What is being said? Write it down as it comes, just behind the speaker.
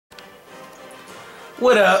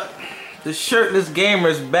What up? The Shirtless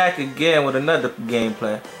Gamer's back again with another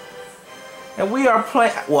gameplay. And we are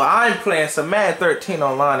playing, well, I'm playing some Madden 13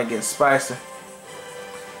 online against Spicer.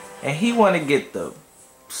 And he want to get the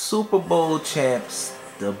Super Bowl champs,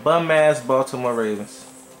 the bum-ass Baltimore Ravens.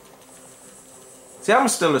 See, I'm a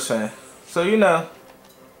Steelers fan, so you know,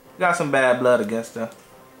 got some bad blood against them.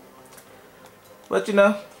 But you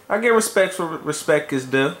know, I give respect for respect is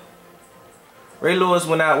due. Ray Lewis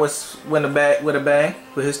went out with a bang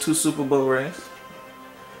with his 2 Super Bowl rings.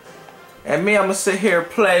 And me, I'm going to sit here and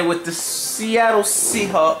play with the Seattle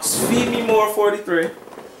Seahawks, Feed Me More 43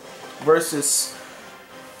 versus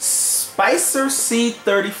Spicer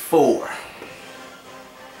C34.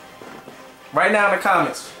 Right now in the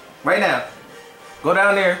comments, right now, go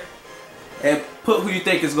down there and put who you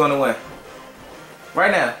think is going to win. Right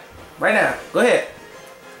now, go ahead.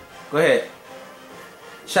 Go ahead.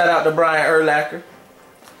 Shout out to Brian Urlacher.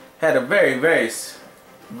 Had a very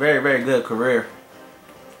good career.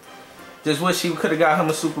 Just wish he could have got him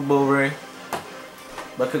a Super Bowl ring.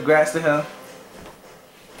 But congrats to him.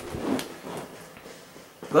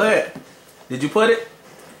 Go ahead. Did you put it?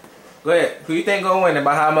 Go ahead. Who you think gonna win and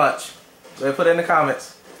by how much? Go ahead, put it in the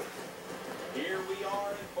comments. Here we are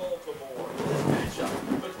in Baltimore.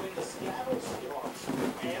 Matchup between the Seattle Seahawks and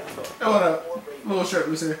the Hey, what up? Little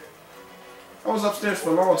Shirtless here. I was upstairs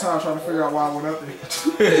for a long time trying to figure out why I went up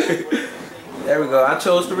there. There we go. I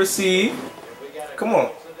chose to receive. Come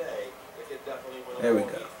on. There we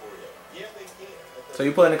go. So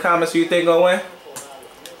you put in the comments who you think gonna win?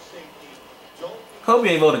 Hope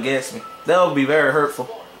you ain't vote against me. That would be very hurtful.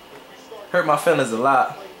 Hurt my feelings a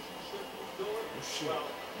lot.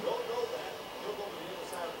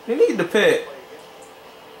 You need to pick.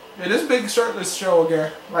 Yeah, this big Shirtless show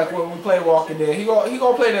again. Like when we play Walking Dead. He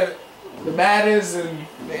gonna play the Maddens and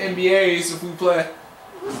the NBAs if we play.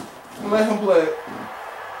 We'll let him play it.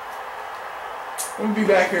 I'm gonna be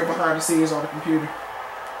back here behind the scenes on the computer.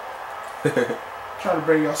 Trying to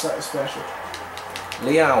bring y'all something special.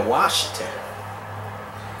 Leon Washington.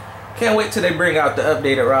 Can't wait till they bring out the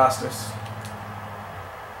updated rosters.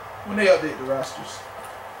 When they update the rosters.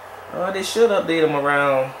 They should update them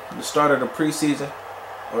around the start of the preseason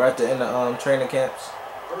or at the end of training camps.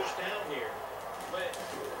 first down here.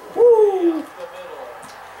 Woo!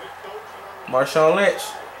 Marshawn Lynch.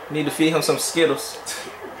 Need to feed him some Skittles.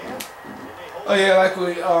 Oh yeah, like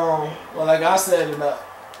we well, like I said in the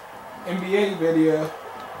NBA video,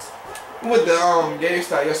 with the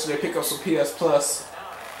GameStop yesterday, pick up some PS Plus.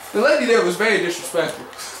 The lady there was very disrespectful.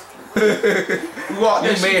 We walked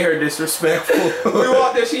there, You made her disrespectful. we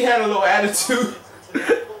walked there, she had a little attitude.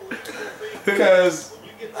 Because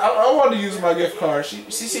I wanted to use my gift card.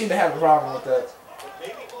 She seemed to have a problem with that.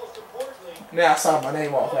 Now I saw my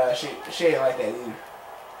name off that. She ain't like that either.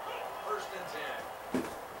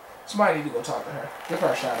 Somebody need to go talk to her. Give her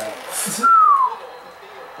a shout out.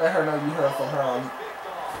 Let her know you heard from her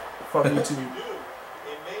from YouTube.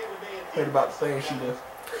 Heard about the things she does.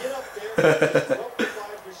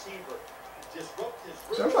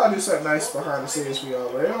 So I'm trying to do something nice behind the scenes for y'all,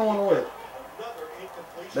 but they don't want to work.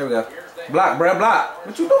 There we go. Block, bruh, block.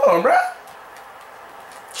 What you doing, bruh?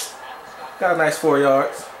 Got a nice 4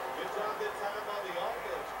 yards.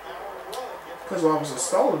 Because when I was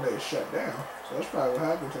installing, they shut down. So that's probably what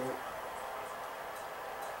happened to it.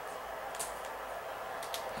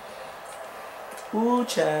 Ooh,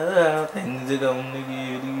 child, things are gonna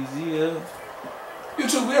get easier.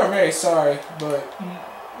 YouTube, we are very sorry, but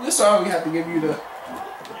we're sorry we have to give you the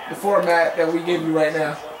format that we give you right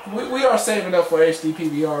now. We are saving up for HD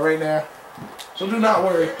PVR right now, so do not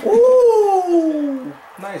worry. Ooh,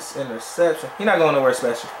 nice interception. He's not going nowhere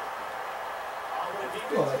special.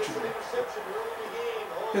 He'll let you in.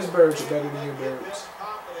 His birds are better than your birds.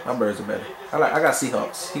 My birds are better. I got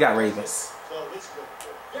Seahawks. He got Ravens.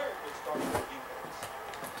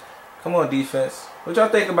 Come on, defense. What y'all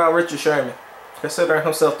think about Richard Sherman? Considering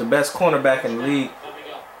himself the best cornerback in the league.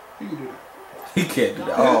 He can do that. He can't do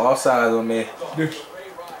that. Oh, offsides on me.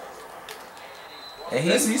 And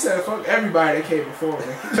He said, fuck everybody that came before me.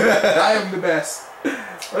 I am the best.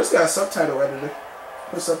 Oh, this got a subtitle editor.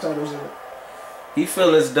 Put subtitles in it. he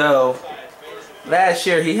feel as though last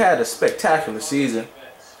year he had a spectacular season.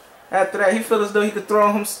 After that, he feel as though he could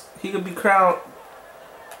be crowned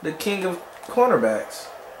the king of cornerbacks.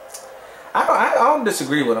 I don't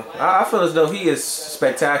disagree with him. I feel as though he is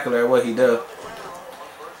spectacular at what he does.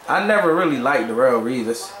 I never really liked Darrelle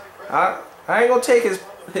Revis. I ain't gonna take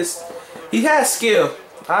his. He has skill.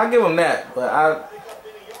 I'll give him that, but I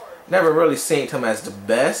never really seen him as the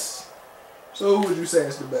best. So who would you say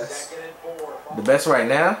is the best? The best right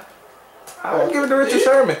now? I'll give it to Richard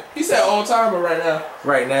Sherman. He said all timer right now.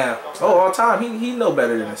 Right now. Oh, all time. He know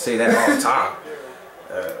better than to say that all time.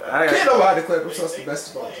 Can't nobody declare themselves the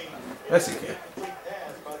best of all time. Yes, he can.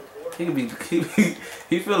 He can be.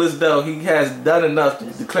 He feel as though he has done enough to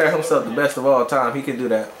declare himself the best of all time. He can do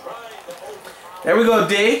that. There we go,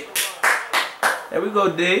 D. There we go,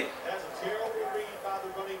 D.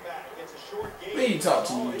 We need to talk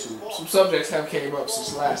to you too. Some subjects have came up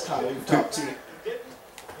since last time we've talked to you.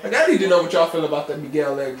 Like, I need to know what y'all feel about that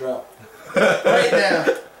Miguel leg drop. Right now.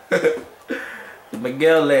 The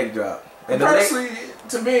Miguel leg drop. And personally,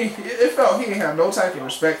 to me, it felt he didn't have no type of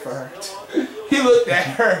respect for her. He looked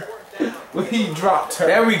at her when he dropped her.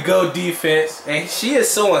 There we go, defense. And she is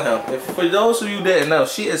suing him. For those of you who didn't know,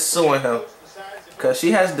 she is suing him. Because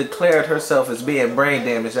she has declared herself as being brain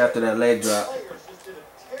damaged after that leg drop.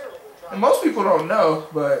 And most people don't know,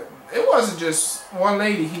 but it wasn't just one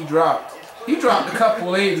lady he dropped. He dropped a couple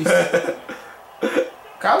ladies. I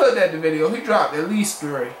looked at the video. He dropped at least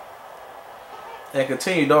 3. And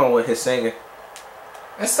continued on with his singing.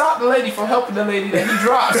 And stopped the lady from helping the lady that he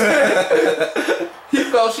dropped. He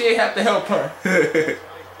felt she ain't have to help her.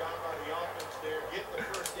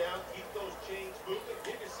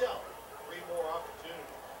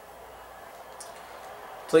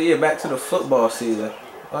 So yeah, back to the football season.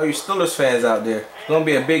 All you Steelers fans out there, it's gonna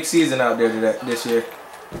be a big season out there this year.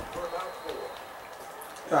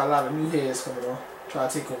 Got a lot of new heads coming on. Try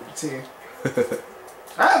to take over the team.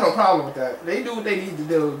 I have no problem with that. They do what they need to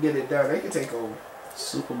do to get it done. They can take over.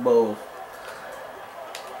 Super Bowl.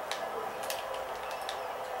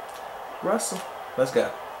 Russell, let's go.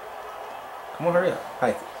 Come on, hurry up.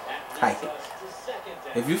 Hike it. Hike it.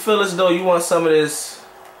 If you feel as though you want some of this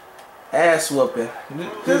ass whooping,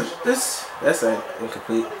 that's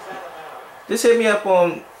incomplete. Just hit me up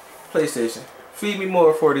on PlayStation. Feed me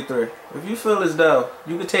more 43. If you feel as though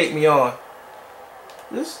you could take me on,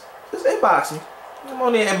 just inbox me. I'm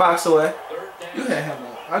on the inbox away. You had him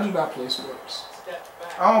on. I do not play sports.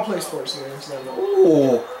 I don't play sports games. No.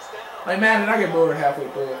 Ooh. Like Madden, I get bored halfway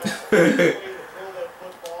through it.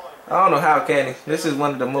 I don't know how, Kenny. This is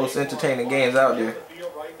one of the most entertaining games out there.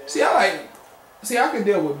 See, I can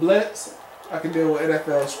deal with Blitz. I can deal with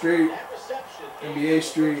NFL Street, NBA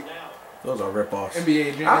Street. Those are rip-offs.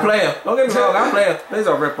 NBA Jam. I play them. Don't get me wrong. I play them. Those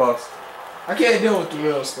are rip-offs. I can't deal with the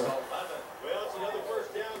real stuff.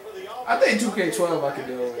 I think 2K12 I can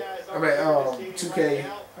deal with. I mean, 2K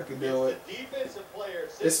I can deal with.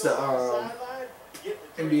 It's the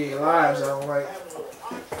NBA Lives I don't like.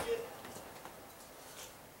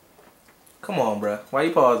 Come on, bruh. Why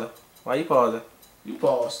you pausing? Why you pausing? You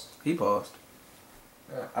paused. He paused.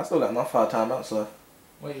 Yeah. I still got my 5 timeouts left.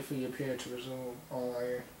 Waiting for your parent to resume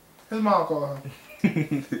online. His mom called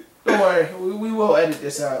him. Don't worry, we will edit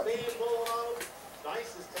this out.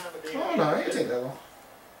 Oh no, it ain't take that long.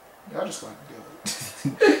 Y'all just want to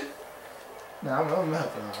do it. Nah, I'm helping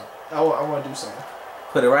out. I want to do something.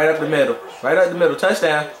 Put it right up the middle. Right up the middle.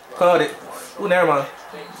 Touchdown. Called it. Ooh, never mind.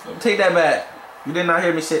 Take that back. You did not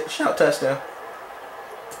hear me shout touchdown.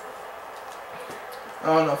 I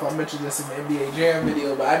don't know if I mentioned this in the NBA Jam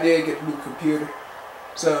video, but I did get a new computer.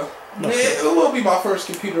 So, it will be my first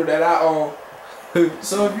computer that I own.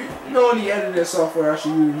 So if you know any editing software I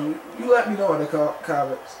should use, you let me know in the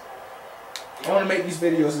comments. I want to make these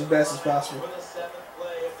videos as best as possible.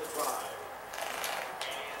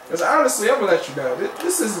 Because honestly, I'm going to let you know,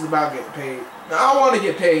 this isn't about getting paid. Now, I want to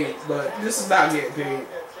get paid, but this is not getting paid.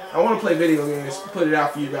 I want to play video games, put it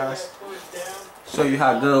out for you guys. Show you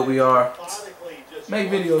how good we are. Make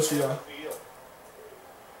videos for y'all.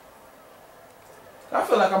 I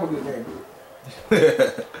feel like I'm a good gamer.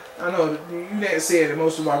 I know you didn't say it in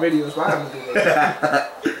most of my videos, but I'm a good gamer.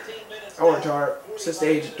 I worked hard since the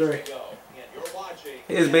age of 3.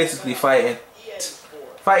 He is basically fighting.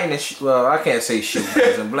 Fighting and well, I can't say shoot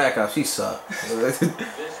because in Black Ops he sucked.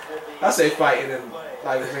 I say fighting and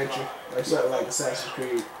like adventure, like something like Assassin's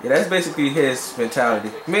Creed. Yeah, that's basically his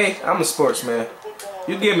mentality. Me, I'm a sportsman.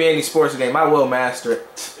 You give me any sports game, I will master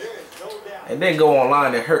it. And then go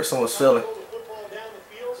online and hurt someone's feeling.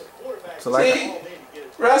 So like, see,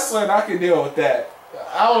 wrestling, I can deal with that.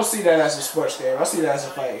 I don't see that as a sports game. I see that as a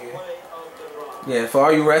fight game. yeah, for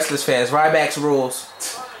all you Restless fans, Ryback's rules.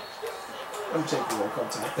 Undertaker will come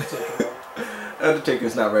time.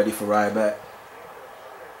 Undertaker's not ready for Ryback.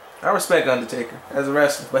 I respect Undertaker as a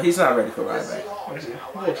wrestler, but he's not ready for Ryback.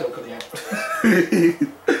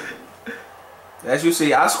 As you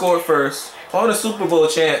see, I scored first on the Super Bowl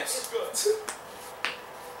champs.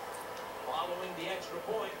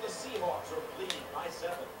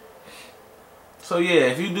 So yeah,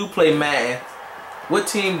 if you do play Madden, what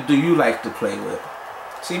team do you like to play with?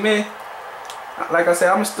 See, man, Like I said,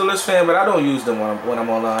 I'm a Steelers fan, but I don't use them when I'm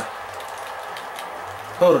online.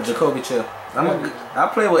 Hold on, Jacoby, chill. I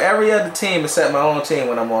play with every other team except my own team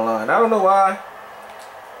when I'm online. I don't know why.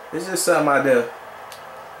 It's just something I do.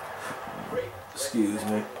 Excuse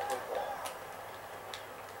me.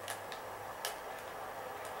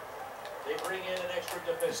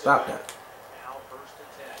 Stop that.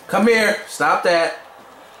 Come here. Stop that.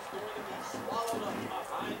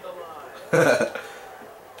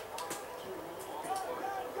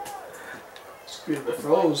 Screen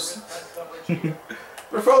froze.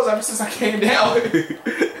 It froze ever since I came down.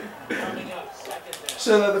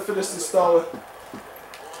 Should let her finish installing.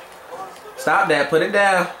 Stop that. Put it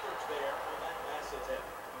down.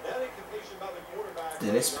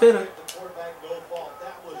 Then it's Pitter.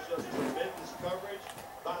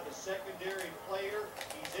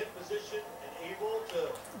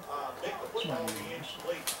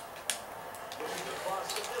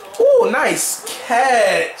 Ooh, nice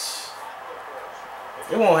catch.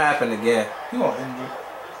 It won't happen again. He won't injure.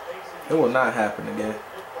 It will not happen again.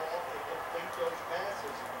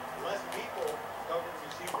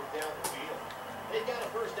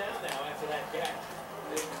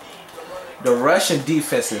 The Russian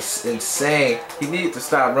defense is insane. He needs to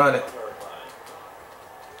stop running.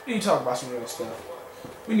 We need to talk about some real stuff.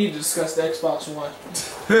 We need to discuss the Xbox One.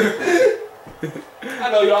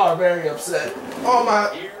 I know y'all are very upset.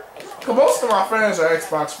 Cause most of my friends are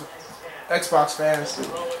Xbox fans.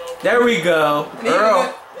 There we go.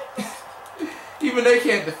 Earl. Even they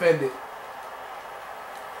can't defend it.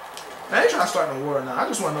 I ain't trying to start no war now. I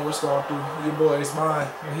just want to know what's going through your boy's mind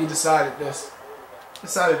when he decided this.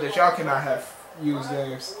 Decided that y'all cannot have used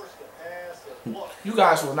games. You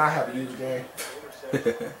guys will not have a used game.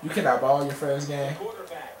 You cannot borrow your friend's game.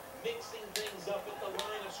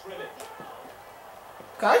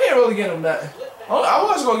 I can't really get them nothing. I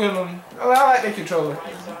was gonna get them. I like their controller.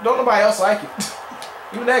 Don't nobody else like it.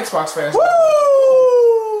 Even the Xbox fans. Woo!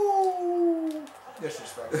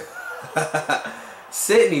 Disrespect.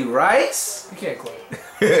 Sidney Rice? He can't quit.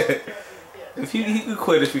 If he could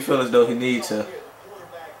quit if he feels as though he needs to.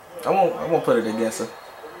 I won't put it against him.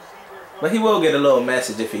 But he will get a little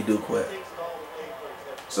message if he do quit.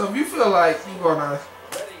 So if you feel like you're gonna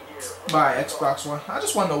buy an Xbox One, I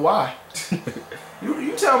just want to know why.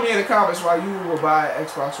 You tell me in the comments why you will buy an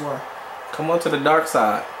Xbox One. Come on to the dark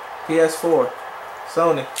side. PS4.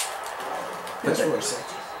 Sony. PS4 is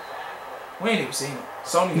sexy. We ain't even seen it.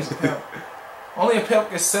 Sony is a pimp. Only a pimp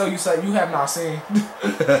can sell you something you have not seen. You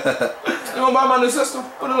don't buy my new system?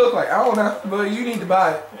 What it look like? I don't know, but you need to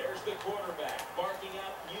buy it.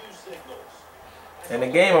 And the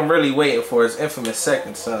game I'm really waiting for is Infamous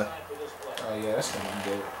Second Son. Oh yeah, that's gonna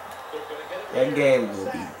be good. That game will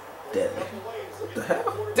be deadly. What the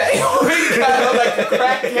hell? Damn, he got like a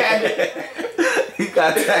crack addict. He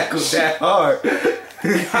got tackled that hard.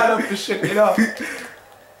 He got up to shit it up.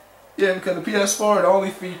 Yeah, because the PS4 the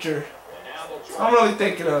only feature I'm really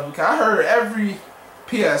thinking of, because I heard every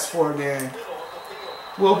PS4 game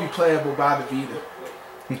will be playable by the Vita.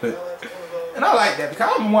 And I like that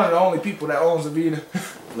because I'm one of the only people that owns a Vita.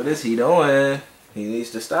 What is he doing? He needs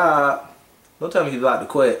to stop. Don't tell me he's about to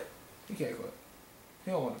quit. He can't quit.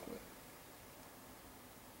 He don't want to quit.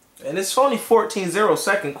 And it's only 14-0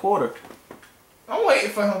 second quarter. I'm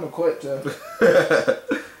waiting for him to quit too.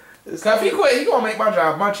 Because if he quit, he's going to make my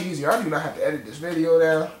job much easier. I do not have to edit this video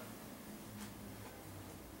down.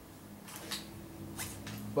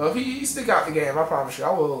 But if he stick out the game, I promise you,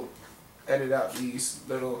 I will edit out these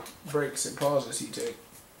little breaks and pauses he take.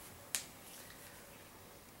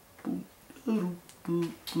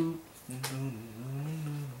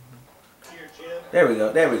 There we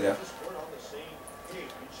go. There we go.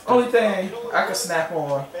 Only thing I can snap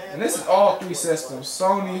on, and this is all three systems,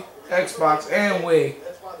 Sony, Xbox, and Wii.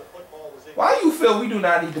 Why do you feel we do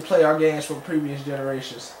not need to play our games from previous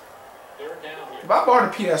generations? If I bought a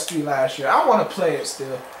PS3 last year, I want to play it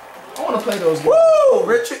still. I want to play those games. Woo!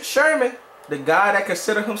 Richard Sherman, the guy that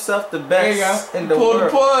considered himself the best in the world.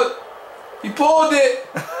 Plug. He pulled it.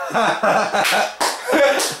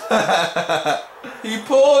 He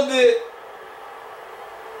pulled it.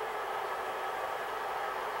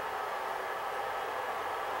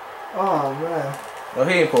 Oh man. Oh,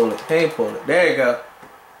 he ain't pulled it. He ain't pulled it. There you go.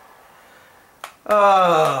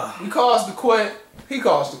 He caused the quit. He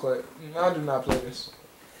caused the quit. I do not play this.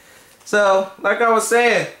 So, like I was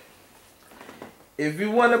saying, if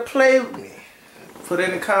you want to play with me, put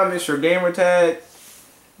in the comments your gamer tag.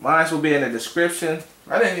 Mine will be in the description.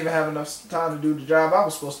 I didn't even have enough time to do the job I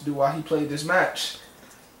was supposed to do while he played this match.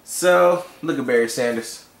 So, look at Barry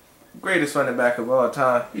Sanders. Greatest running back of all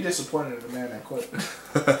time. You disappointed in the man that quit.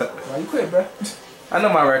 Why you quit, bro? I know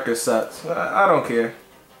my record sucks. I don't care.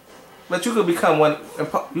 But you could become one.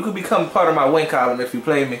 You could become part of my win column if you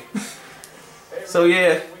play me. So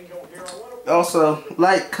yeah. Also,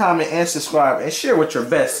 like, comment, and subscribe, and share with your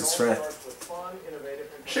bestest friend.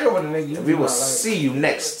 Share with a nigga. We will see you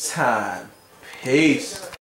next time. Peace.